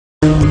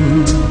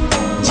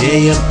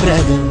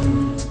Jayapradam.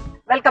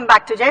 Welcome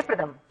back to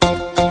Jayapradam.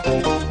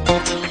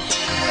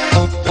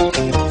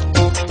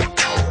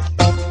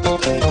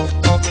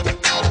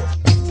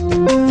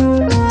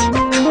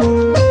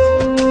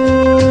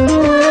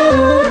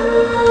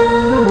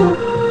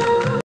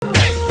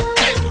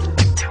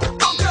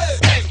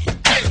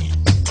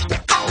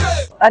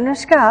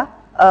 Anushka,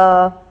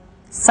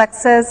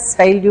 success,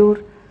 failure,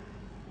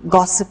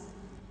 gossip.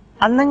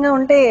 Andanga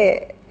unte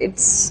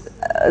it's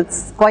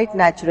quite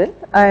natural,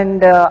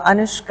 and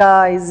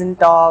Anushka is in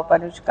top.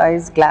 Anushka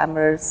is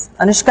glamorous.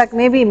 Anushka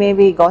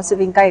maybe gossip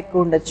inka ekku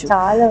undachu.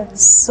 Chaala.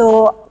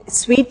 So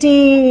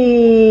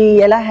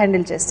sweetie ela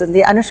handle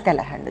chestundi, Anushka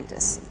ela handle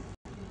chestundi.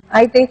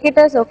 I take it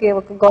as okay.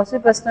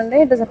 Gossip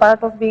vastundi. It is a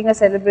part of being a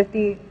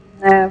celebrity.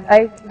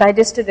 I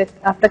digested it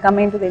after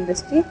coming to the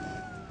industry,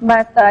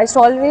 but I used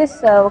to always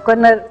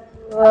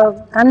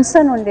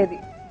concern undedi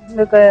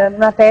because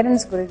my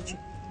parents gurinchi,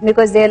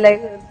 because they are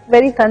like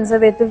very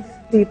conservative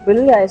people.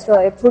 I used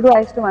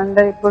to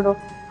wonder ippudu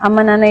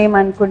amma nana em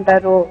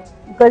anukuntaro,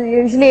 because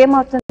usually em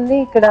avutundi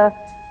ikkada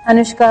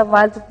Anushka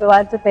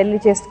వాళ్ళతో పెళ్లి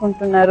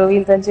చేసుకుంటున్నారు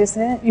వీళ్ళతో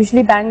చేస్తే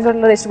usually Bangalore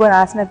లో just కూడా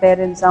ask my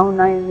parents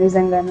అవునా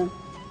నిజంగానే,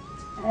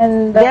 and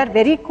They are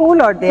very cool,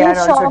 or they are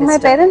also my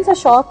parents are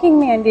shocking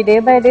me, and day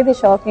by day they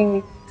shocking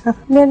me.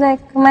 నేను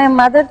like my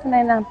mother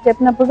నేను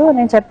చెప్పినప్పుడు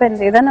నేను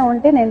చెప్పాను ఏదైనా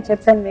ఉంటే నేను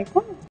చెప్పాను మీకు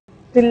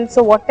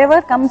so whatever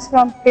comes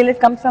from till it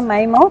comes from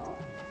my mouth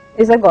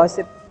is a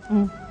gossip.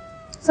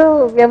 So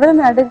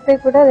ఎవరైనా అడిగితే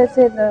కూడా they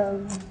said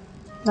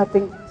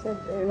nothing. Said,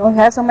 you know,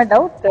 have some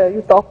doubt,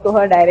 you talk to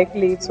her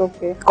directly, it's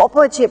okay. కోపం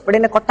వచ్చి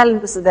ఎప్పుడైనా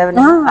కొట్టాలనిపిస్తుంది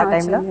ఎవరైనా ఆ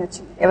టైంలో?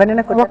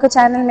 ఎవరైనా ఒక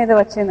ఛానల్ మీద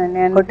వచ్చిందండి,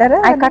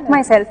 I cut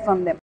myself from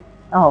them.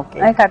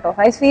 Okay. I cut off.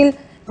 I feel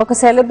ఒక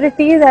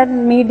celebrities and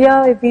media,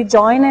 if we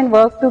join and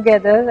work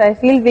together, I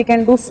feel we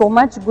can do so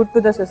much good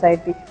to the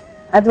society.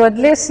 అది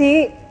వదిలేసి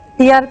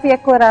TRP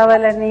ఎక్కువ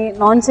రావాలని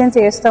non sense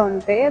చేస్తూ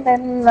ఉంటే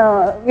then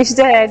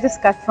I just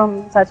cut from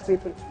such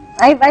people.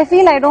 I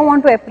feel I don't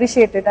want to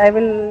appreciate it. I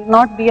will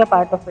not be a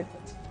part of it.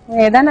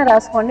 ఏదైనా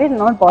రాసుకోండి, it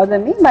will not bother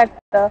me, but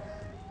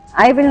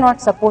I will not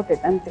support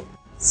it అంతే.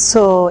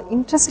 So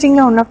interesting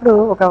గా ఉన్నప్పుడు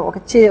ఒక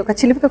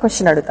చిలిపిక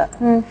question అడుగుతా.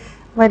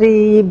 మరి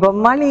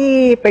బొమ్మాలి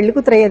పెళ్లి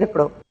కూతురు అయ్యేది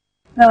ఇప్పుడు?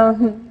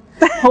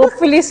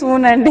 Hopefully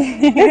soon అండి.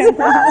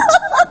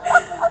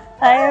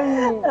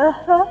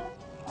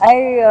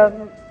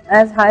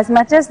 As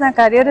much as my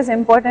career is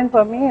important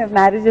for me,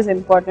 marriage is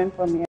important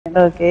for me.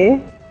 Okay.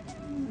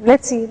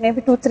 Let's see, maybe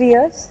 2-3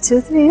 years.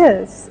 2-3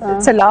 years.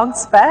 It's a long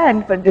span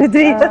for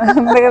 2-3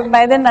 years.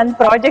 By then none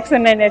projects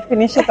ఉన్నాయి, net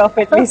finish it off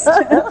at least.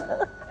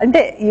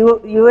 అంటే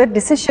your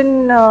decision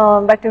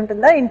బట్టి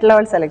ఉంటుందా, ఇంట్లో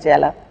వాళ్ళు select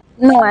చేయాలా?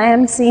 No, I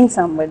am seeing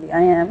somebody.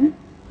 I am.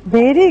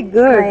 Very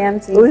good. I am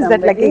seeing Who is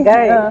that lucky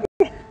guy?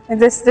 I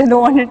just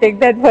don't want to take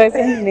that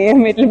person's name.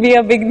 It will be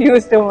a big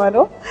news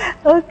tomorrow.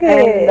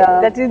 Okay. And,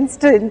 that is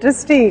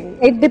interesting.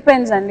 It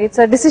depends, and it's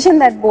a decision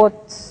that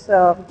both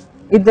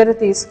iddaru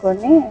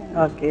teeskoni.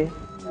 Okay.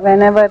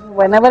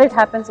 Whenever it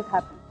happens, it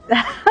happens.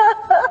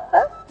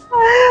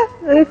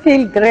 I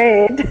feel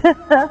great.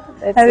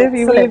 I think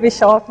people will be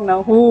shocked now.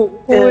 Who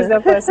is the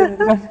person?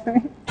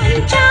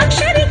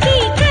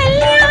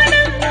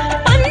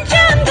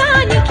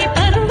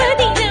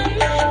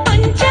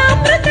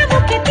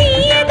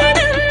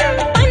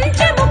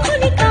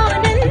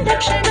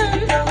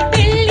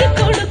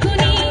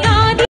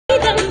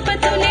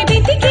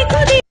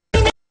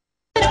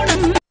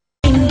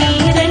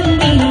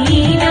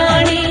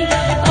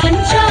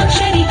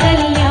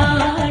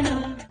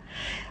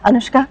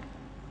 Anushka,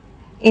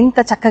 ఇంత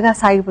చక్కగా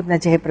సాగిపోతున్న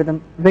జయప్రదం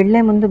వెళ్లే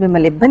ముందు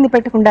మిమ్మల్ని ఇబ్బంది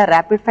పెట్టకుండా,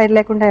 rapid fire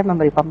లేకుండా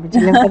మమ్మల్ని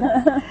పంపించలేము కదా.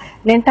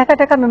 నేను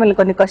టక మిమ్మల్ని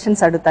కొన్ని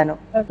క్వశ్చన్స్ అడుగుతాను,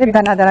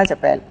 ధనాధనా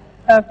చెప్పాలి.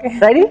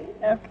 Ready?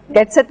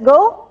 Get set go.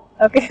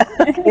 Okay.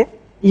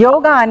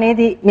 Yoga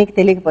అనేది మీకు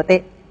తెలియకపోతే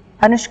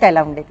అనుష్క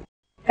ఎలా ఉండేది?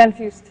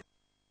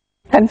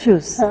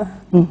 Confuse.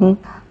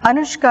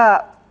 Anushka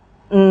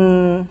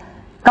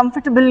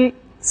comfortable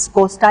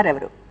co star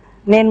ఎవరు?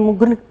 నేను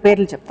ముగ్గురు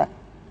పేర్లు చెప్తాను.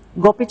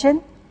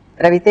 గోపిచంద్,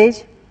 రవితేజ్,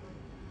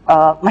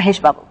 మహేష్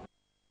బాబు.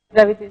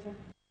 రవితేజ.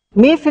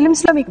 మీ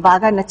ఫిల్మ్స్ లో మీకు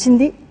బాగా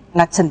నచ్చింది,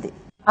 నచ్చంది?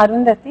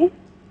 అరుంధతి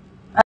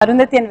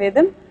అని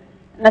వేదం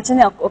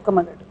నచ్చని ఒక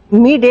మగడు.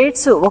 మీ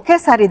డేట్స్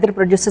ఒకేసారి ఇద్దరు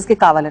ప్రొడ్యూసర్స్ కి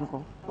కావాలనుకో.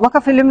 ఒక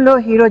ఫిలిం లో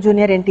హీరో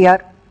జూనియర్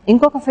ఎన్టీఆర్,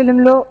 ఇంకొక ఫిలిం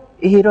లో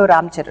హీరో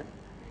రామ్ చరణ్.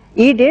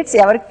 ఈ డేట్స్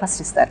ఎవరికి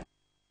ఫస్ట్ ఇస్తారు?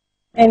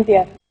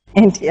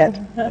 ఎన్టీఆర్.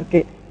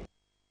 ఓకే.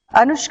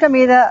 అనుష్క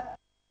మీద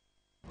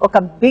ఒక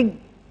బిగ్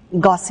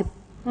గాసిప్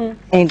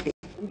ఏంటి?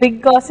 Big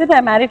gossip, I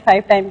married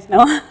 5 times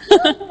now.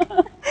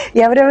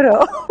 ఎవరెవరో?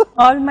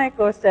 All my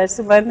co-stars,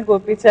 Suman,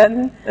 Gopichand,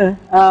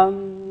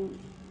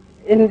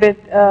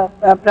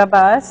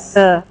 Prabhas,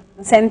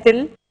 Senthil.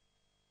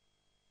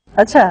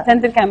 Acha.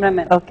 Senthil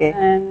cameraman. Okay.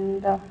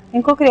 And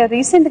ఇంకొక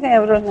రీసెంట్ గా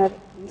ఎవరు ఉన్నారు.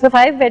 సో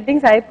 5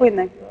 weddings అయిపోయింది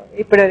నాకు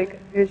ఇప్పటివరకు.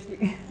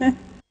 యూజువల్లీ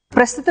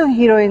ప్రస్తుతం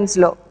హీరోయిన్స్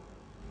లో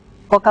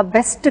ఒక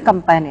బెస్ట్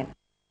కంపానియన్?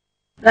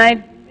 నా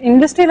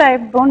ఇండస్ట్రీలో I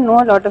don't know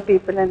lot of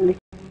people అండి.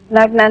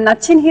 నాకు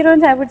నచ్చిన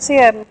heroines I would say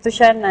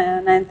Sushant,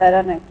 Nayanthara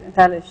నాకు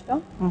చాలా ఇష్టం.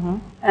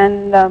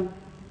 And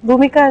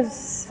Bhumika's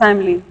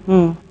family.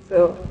 So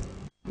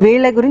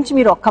వీళ్ళ గురించి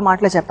మీరు ఒక్క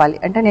మాటలో చెప్పాలి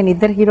అంటే నేను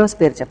ఇద్దరు హీరోస్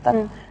పేరు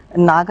చెప్తాను.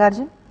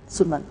 నాగార్జున,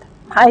 సుమంత్.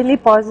 highly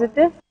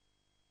positive.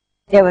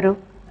 ఎవరు?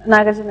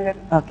 Nagarjuna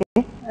garu. Okay.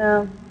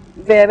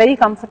 Very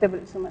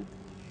comfortable, Sumanth.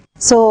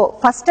 So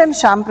first time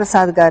Shyam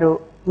Prasad గారు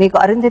మీకు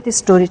అరుంధతి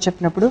స్టోరీ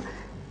చెప్పినప్పుడు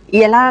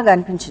ఎలాగ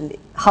అనిపించింది?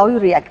 How you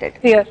reacted?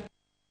 Fear.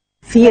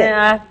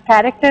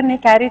 Character ని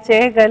క్యారీ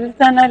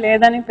చేయగలుగుతానా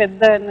లేదని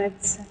పెద్ద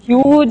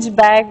huge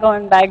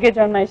baggage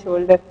on my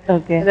shoulder.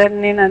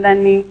 నేను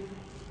దాన్ని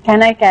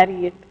can I carry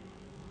it?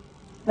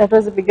 That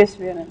was the biggest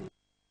fear.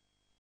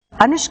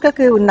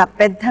 అనుష్కకి ఉన్న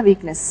పెద్ద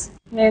వీక్నెస్?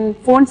 నేను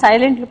ఫోన్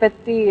సైలెంట్ లో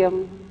పెట్టి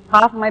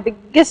హాఫ్ మై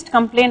బిగ్గెస్ట్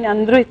కంప్లైంట్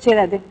అందరూ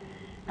ఇచ్చేది అదే.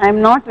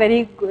 I'm not very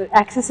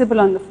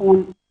accessible on the phone.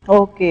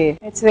 Okay.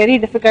 It's very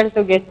difficult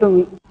to get to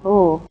me. Oh,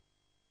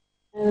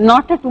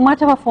 not too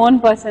much of a phone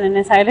person and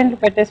I silently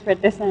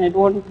పెట్టేస్తాను. I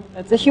don't.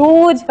 It's a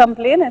huge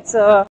complaint. It's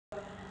a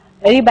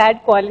very bad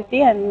quality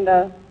and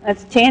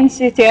it's change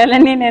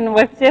చేయాలని నేను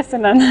work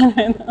చేస్తున్నాను.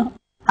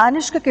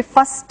 అనుష్కకి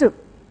first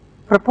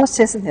propose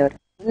చేసింది ఎవరు?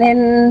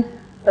 నేను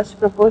first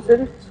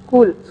proposal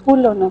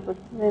స్కూల్లో ఉన్నప్పుడు,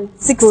 నేను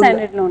 6th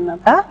standard లో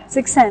ఉన్నప్పుడు.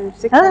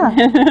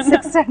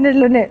 6th standard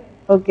లోనే.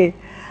 Okay.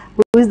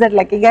 Who is that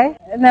lucky guy?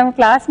 నా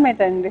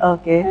క్లాస్మేట్ అండి.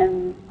 ఓకే.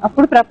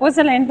 అప్పుడు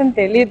ప్రపోజల్ ఏంటని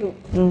తెలీదు.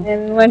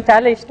 నేను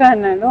చాలా ఇష్టం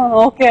అన్నాడు.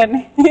 ఓకే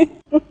అని.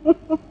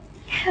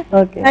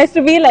 Okay. I used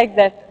to be like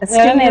that.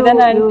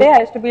 ఏదైనా అంటే I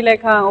used to be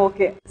like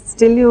okay.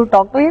 Still you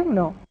talk to him?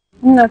 No.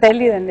 No,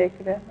 తెలీదండి.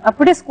 ఇక్కడ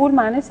అప్పుడే స్కూల్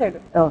మానేశాడు.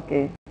 ఓకే.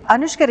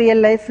 అనుష్క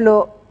రియల్ లైఫ్ లో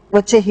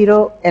వచ్చే హీరో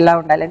ఎలా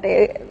ఉండాలి అంటే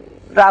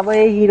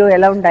రాబోయే హీరో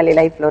ఎలా ఉండాలి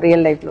లైఫ్ లో,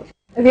 రియల్ లైఫ్ లో?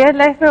 రియల్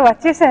లైఫ్ లో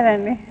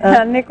వచ్చేసాడండి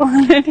అన్ని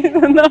క్వాలిటీస్.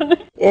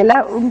 ఎలా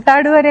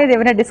ఉంటాడు అనేది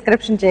ఏమైనా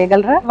డిస్క్రిప్షన్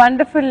చేయగలరా?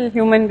 Wonderful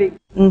human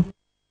being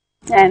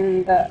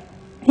and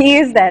he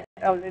is that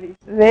already.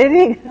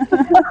 Very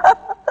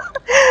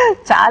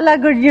చాలా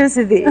గుడ్ న్యూస్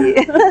ఇది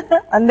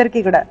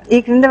అందరికి కూడా. ఈ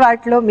క్రింద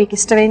వాటిలో మీకు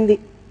ఇష్టమైంది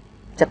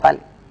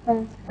చెప్పాలి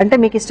అంటే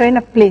మీకు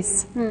ఇష్టమైన ప్లేస్?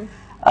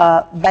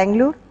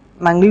 బెంగళూరు,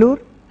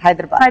 మంగళూరు,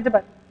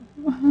 హైదరాబాద్.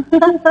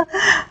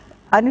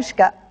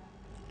 అనుష్క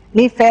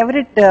నీ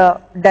ఫేవరెట్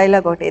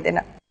డైలాగ్ ఒకటి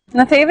ఏదైనా?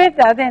 నా ఫేవరెట్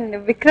అదే అండి,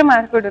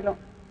 విక్రమార్కుడులో.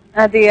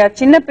 అది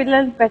చిన్న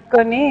పిల్లల్ని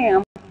పెట్టుకొని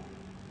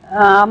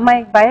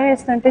అమ్మాయికి భయం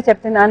వేస్తుంటే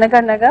చెప్తుంది,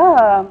 అనగనగా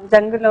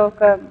జంగులో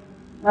ఒక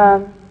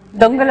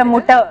దొంగల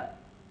ముఠ,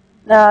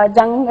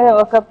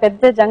 ఒక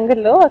పెద్ద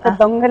జంగుల్లో ఒక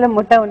దొంగల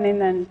ముఠ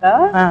ఉన్నిందంట.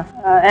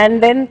 అండ్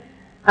దెన్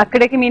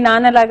అక్కడికి మీ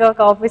నాన్నలాగా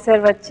ఒక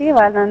ఆఫీసర్ వచ్చి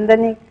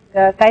వాళ్ళందరినీ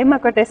కైమ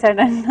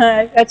కొట్టేశాడంట.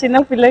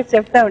 చిన్న పిల్లలకి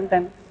చెప్తా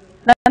ఉంటాను.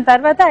 దాని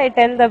తర్వాత I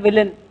tell the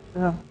villain.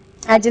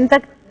 అజింత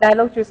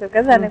dialogue చూసారు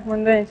కదా, దానికి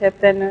ముందు నేను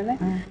చెప్తాను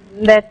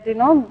దట్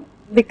యునో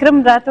విక్రమ్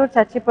రాథోడ్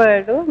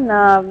చచ్చిపోయాడు.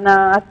 నా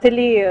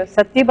అత్తలి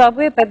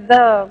సత్యబాబు పెద్ద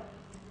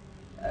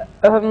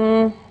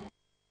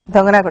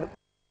దొంగనాకుడు.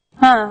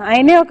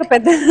 ఆయనే ఒక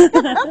పెద్ద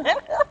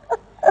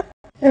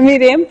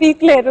మీరేం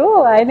పీక్లేరు,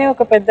 ఆయనే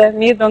ఒక పెద్ద,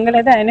 మీరు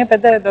దొంగలేదు ఆయనే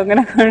పెద్ద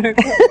దొంగనాకుడు.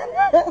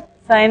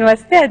 ఆయన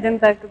వస్తే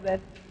అజింతాకు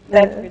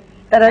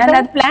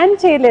అది ప్లాన్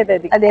చేయలేదు.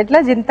 అది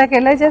ఎట్లా జింతాకి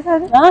ఎలా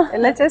చేశారు?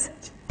 ఎలా చేశారు?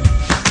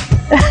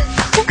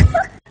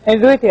 I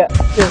do it here.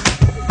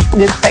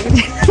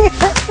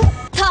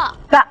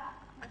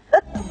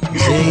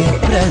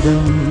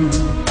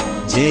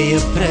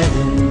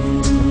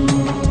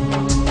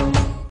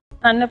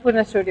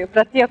 Annapurna studio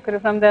ప్రతి ఒక్కరు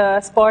ఫ్రమ్ ద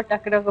స్పాట్.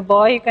 అక్కడ ఒక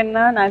బాయ్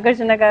కన్నా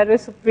నాగార్జున గారు,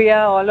 సుప్రియ,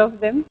 ఆల్ ఆఫ్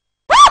దెమ్.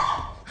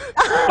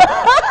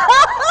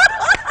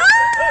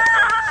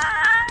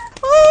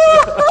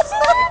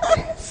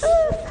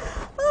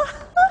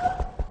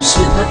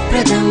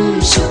 శుభప్రదం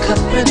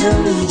సుఖప్రదం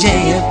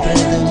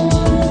జయప్రదం.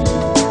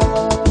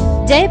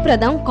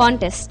 జయప్రదం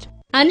కాంటెస్ట్.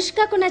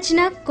 అనుష్కకు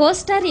నచ్చిన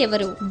కోస్టార్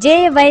ఎవరు?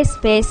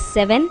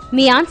 JY7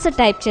 మీ ఆన్సర్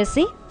టైప్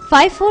చేసి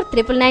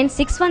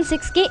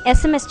 54999616 కి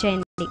SMS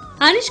చేయండి.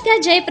 అనుష్క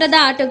జయప్రద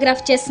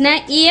ఆటోగ్రాఫ్ చేసిన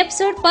ఈ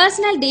ఎపిసోడ్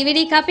పర్సనల్ DVD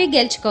కాపీ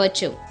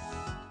గెలుచుకోవచ్చు.